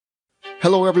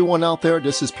Hello, everyone out there.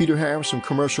 This is Peter Harris from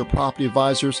Commercial Property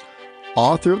Advisors,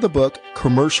 author of the book,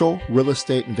 Commercial Real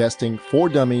Estate Investing for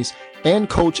Dummies, and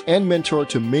coach and mentor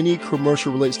to many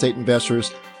commercial real estate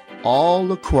investors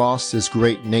all across this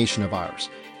great nation of ours.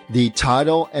 The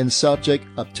title and subject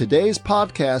of today's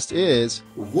podcast is,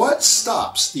 What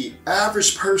Stops the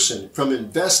Average Person from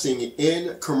Investing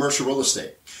in Commercial Real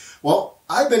Estate? Well,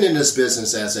 I've been in this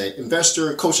business as an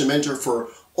investor, coach, and mentor for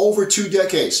over 2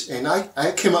 decades, and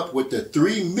I came up with the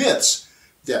 3 myths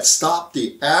that stop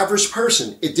the average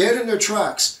person dead in their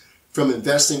tracks from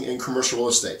investing in commercial real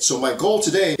estate. So my goal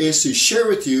today is to share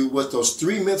with you what those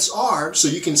 3 myths are so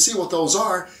you can see what those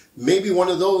are. Maybe one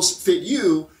of those fit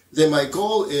you. Then my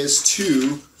goal is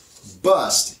to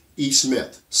bust each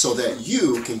myth so that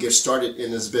you can get started in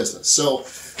this business. So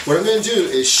what I'm going to do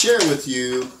is share with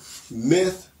you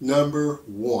myth number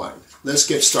 1. Let's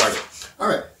get started. All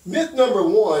right, myth number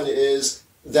 1 is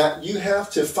that you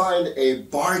have to find a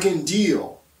bargain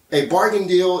deal. A bargain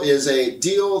deal is a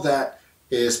deal that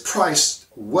is priced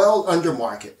well under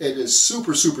market. It is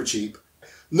super, super cheap.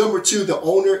 Number 2, the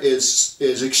owner is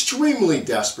extremely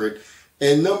desperate.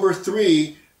 And number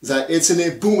 3, that it's in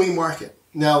a booming market.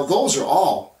 Now, those are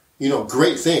all,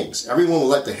 great things. Everyone would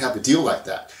like to have a deal like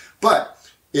that. But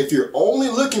if you're only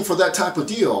looking for that type of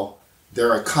deal,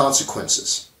 there are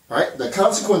consequences, right? The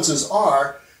consequences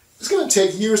are, it's going to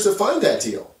take years to find that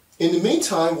deal. In the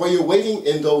meantime, while you're waiting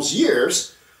in those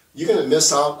years, you're going to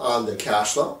miss out on the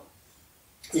cash flow.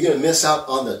 You're going to miss out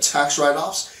on the tax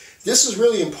write-offs. This is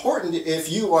really important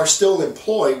if you are still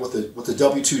employed with a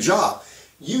W-2 job.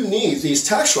 You need these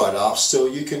tax write-offs so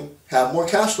you can have more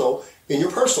cash flow in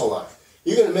your personal life.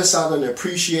 You're going to miss out on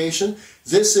appreciation.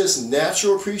 This is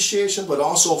natural appreciation, but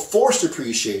also forced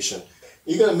appreciation.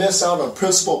 You're going to miss out on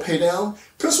principal pay down.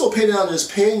 Principal pay down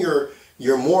is paying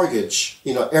your mortgage,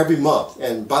 every month.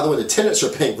 And by the way, the tenants are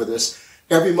paying for this.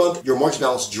 Every month, your mortgage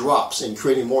balance drops and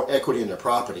creating more equity in the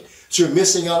property. So you're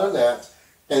missing out on that.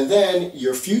 And then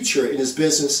your future in this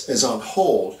business is on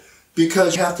hold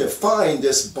because you have to find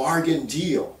this bargain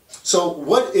deal. So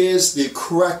what is the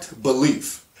correct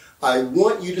belief? I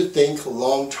want you to think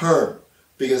long term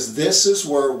because this is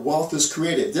where wealth is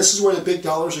created. This is where the big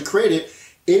dollars are created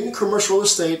in commercial real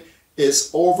estate.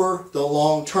 Is over the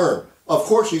long term. Of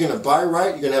course, you're going to buy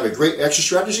right. You're going to have a great exit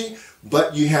strategy,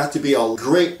 but you have to be a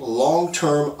great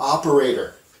long-term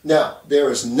operator. Now, there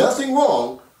is nothing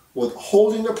wrong with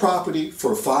holding the property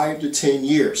for 5 to 10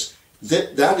 years.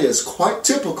 That is quite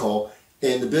typical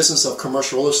in the business of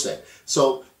commercial real estate.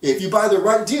 So if you buy the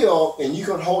right deal and you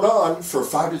can hold on for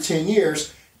 5 to 10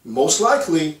 years, most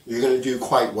likely you're going to do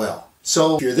quite well.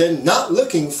 So if you're then not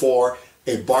looking for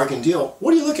a bargain deal,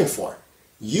 what are you looking for?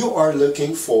 You are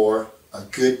looking for a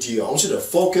good deal. I want you to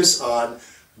focus on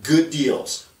good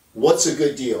deals. What's a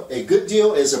good deal? A good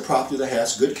deal is a property that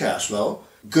has good cash flow,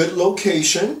 good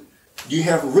location. You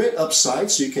have rent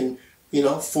upside so you can,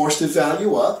 force the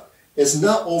value up. It's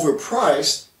not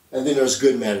overpriced, and then there's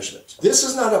good management. This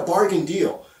is not a bargain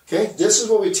deal. Okay? This is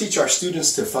what we teach our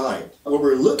students to find. What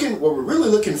we're really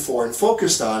looking for and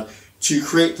focused on to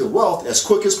create the wealth as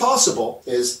quick as possible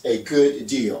is a good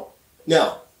deal.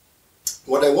 Now,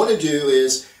 what I want to do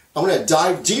is I want to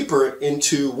dive deeper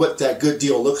into what that good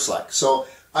deal looks like. So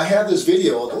I have this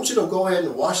video. I want you to go ahead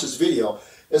and watch this video.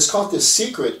 It's called The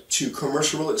Secret to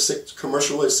Commercial Real Estate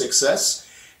Success.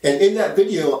 And in that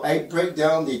video, I break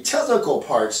down the technical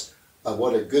parts of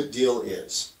what a good deal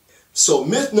is. So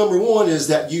myth number 1 is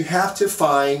that you have to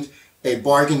find a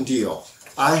bargain deal.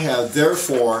 I have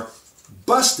therefore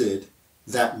busted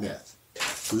that myth.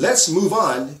 Let's move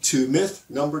on to myth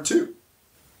number 2.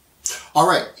 All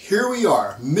right, here we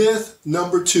are, myth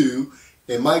number 2,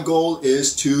 and my goal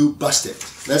is to bust it.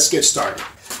 Let's get started.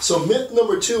 So myth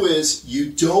number 2 is you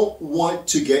don't want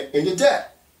to get into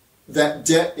debt. That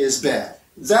debt is bad.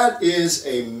 That is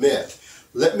a myth.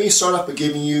 Let me start off by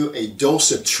giving you a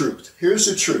dose of truth. Here's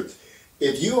the truth.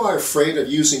 If you are afraid of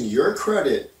using your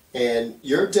credit and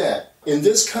your debt in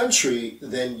this country,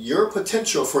 then your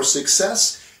potential for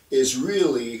success is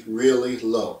really, really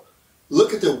low.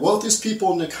 Look at the wealthiest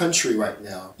people in the country right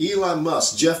now. Elon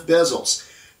Musk, Jeff Bezos,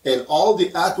 and all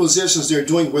the acquisitions they're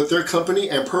doing with their company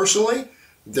and personally,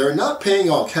 they're not paying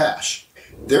all cash.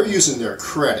 They're using their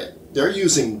credit. They're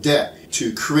using debt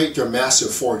to create their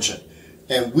massive fortune.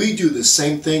 And we do the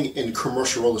same thing in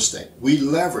commercial real estate. We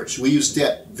leverage, we use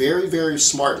debt very, very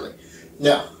smartly.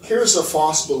 Now, here's a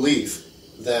false belief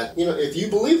that, if you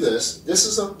believe this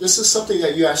is something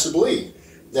that you actually believe,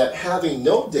 that having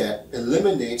no debt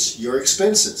eliminates your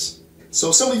expenses.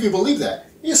 So some of you believe that.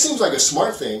 It seems like a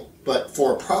smart thing, but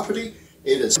for a property,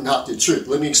 it is not the truth.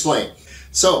 Let me explain.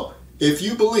 So If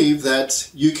you believe that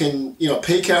you can,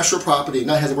 pay cash for property and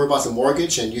not have to worry about the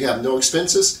mortgage and you have no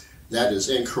expenses, that is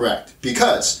incorrect,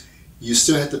 because you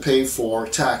still have to pay for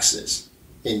taxes,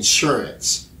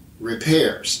 insurance,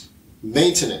 repairs,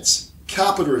 maintenance,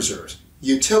 capital reserves,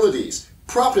 utilities,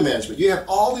 property management. You have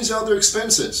all these other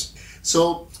expenses.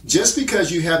 So just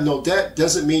because you have no debt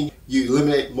doesn't mean you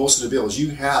eliminate most of the bills. You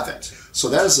haven't. So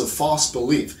that is a false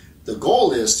belief. The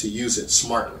goal is to use it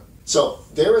smartly. So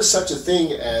there is such a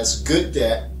thing as good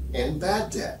debt and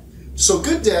bad debt. So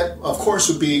good debt, of course,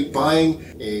 would be buying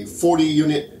a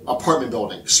 40-unit apartment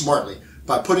building smartly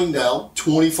by putting down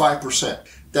 25%.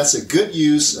 That's a good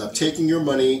use of taking your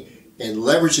money and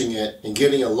leveraging it and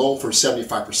getting a loan for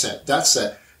 75%.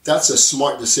 That's a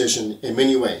smart decision in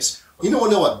many ways. You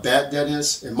don't know what bad debt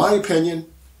is? In my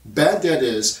opinion, bad debt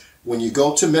is when you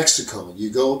go to Mexico, you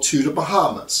go to the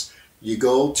Bahamas, you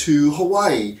go to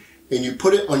Hawaii, and you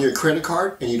put it on your credit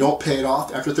card and you don't pay it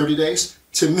off after 30 days.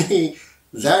 To me,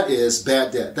 that is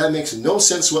bad debt. That makes no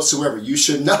sense whatsoever. You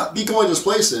should not be going to those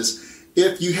places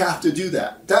if you have to do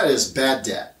that. That is bad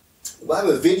debt. I have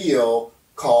a video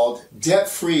called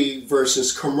Debt-Free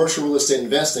versus Commercial Real Estate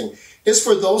Investing. It's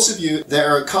for those of you that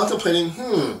are contemplating,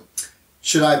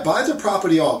 should I buy the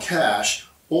property all cash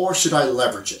or should I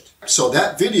leverage it? So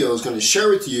that video is going to share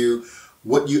with you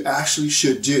what you actually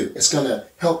should do. It's going to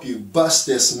help you bust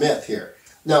this myth here.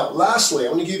 Now, lastly, I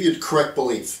want to give you the correct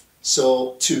belief.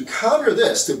 So to counter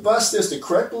this, to bust this, the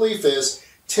correct belief is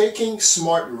taking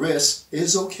smart risks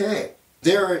is okay.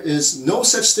 There is no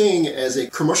such thing as a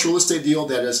commercial real estate deal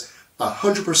that is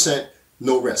 100%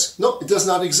 no risk. No, it does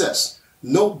not exist.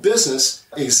 No business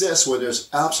exists where there's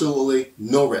absolutely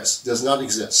no risk. It does not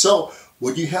exist. So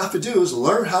what you have to do is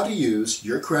learn how to use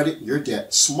your credit, your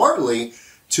debt smartly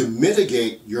to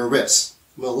mitigate your risks.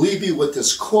 I'm going to leave you with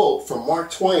this quote from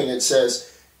Mark Twain. It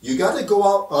says, you got to go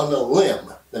out on a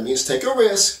limb. That means take a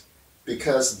risk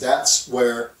because that's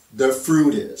where the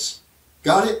fruit is.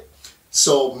 Got it?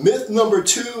 So myth number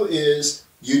 2 is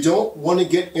you don't want to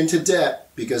get into debt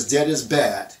because debt is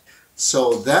bad.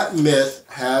 So that myth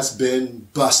has been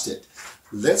busted.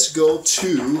 Let's go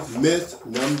to myth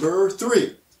number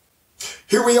 3.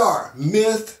 Here we are,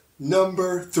 myth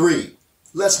number 3.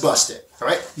 Let's bust it. All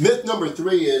right. Myth number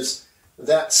 3 is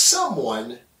that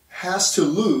someone has to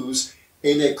lose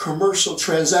in a commercial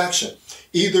transaction.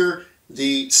 Either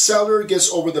the seller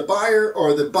gets over the buyer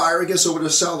or the buyer gets over the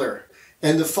seller.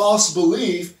 And the false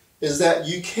belief is that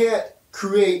you can't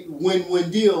create win-win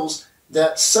deals,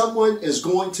 that someone is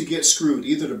going to get screwed.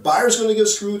 Either the buyer's going to get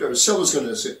screwed or the seller's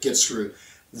going to get screwed.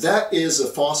 That is a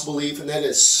false belief, and that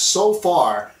is so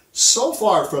far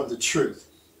from the truth.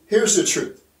 Here's the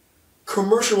truth.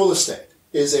 Commercial real estate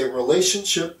is a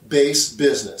relationship-based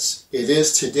business. It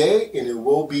is today and it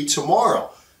will be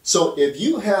tomorrow. So if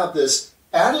you have this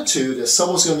attitude that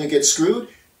someone's going to get screwed,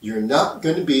 you're not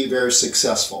going to be very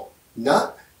successful.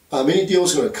 Not many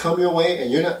deals are going to come your way,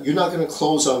 and you're not going to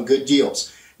close on good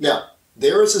deals. Now,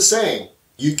 there is a saying,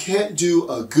 you can't do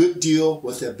a good deal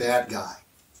with a bad guy.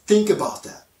 Think about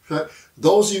that. Right?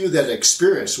 Those of you that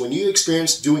experience, when you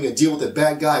experience doing a deal with a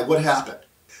bad guy, what happened?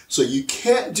 So you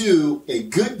can't do a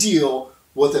good deal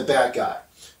with a bad guy.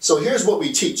 So here's what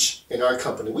we teach in our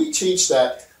company. We teach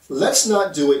that let's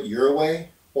not do it your way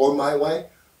or my way.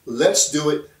 Let's do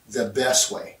it the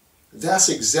best way. That's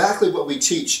exactly what we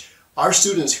teach our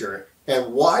students here.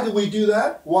 And why do we do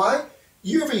that? Why?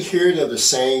 You ever heard of the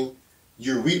saying,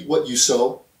 you reap what you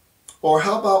sow? Or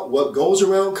how about what goes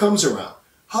around comes around?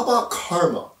 How about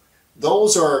karma?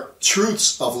 Those are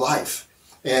truths of life,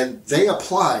 and they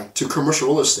apply to commercial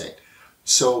real estate.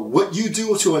 So what you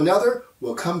do to another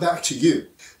will come back to you.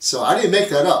 So I didn't make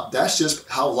that up. That's just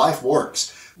how life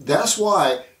works. That's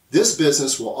why this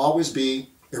business will always be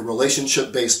a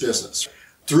relationship-based business.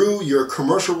 Through your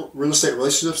commercial real estate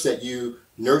relationships that you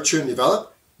nurture and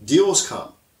develop, deals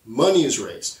come, money is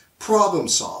raised,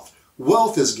 problems solved,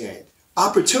 wealth is gained,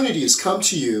 opportunities come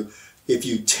to you if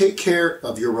you take care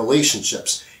of your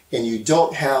relationships and you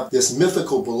don't have this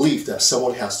mythical belief that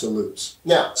someone has to lose.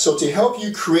 Now, so to help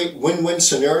you create win-win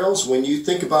scenarios when you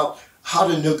think about how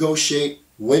to negotiate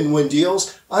win-win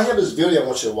deals, I have this video I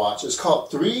want you to watch. It's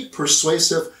called 3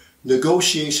 Persuasive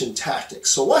Negotiation Tactics.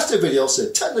 So watch the video. It's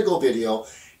a technical video.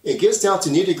 It gets down to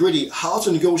nitty-gritty how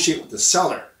to negotiate with the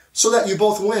seller so that you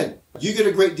both win. You get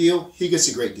a great deal, he gets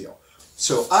a great deal.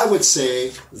 So I would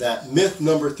say that myth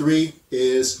number 3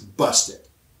 is busted.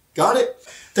 Got it?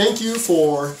 Thank you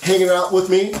for hanging out with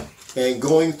me and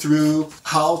going through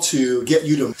how to get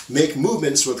you to make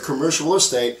movements with commercial real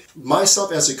estate.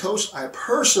 Myself as a coach, I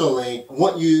personally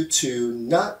want you to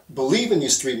not believe in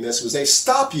these 3 myths because they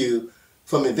stop you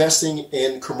from investing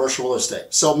in commercial real estate.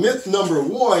 So myth number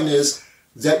one is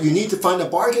that you need to find a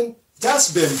bargain.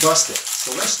 That's been busted.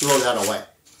 So let's throw that away.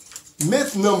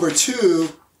 Myth number two,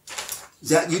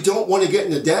 that you don't want to get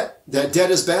into debt, that debt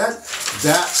is bad.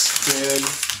 That's been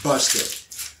busted.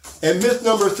 And myth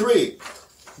number three,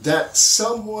 that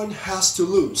someone has to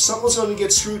lose. Someone's going to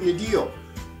get screwed in the deal.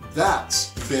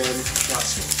 That's been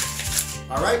busted.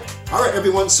 All right,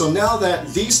 everyone. So now that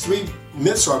these three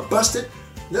myths are busted,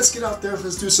 let's get out there.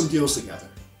 Let's do some deals together.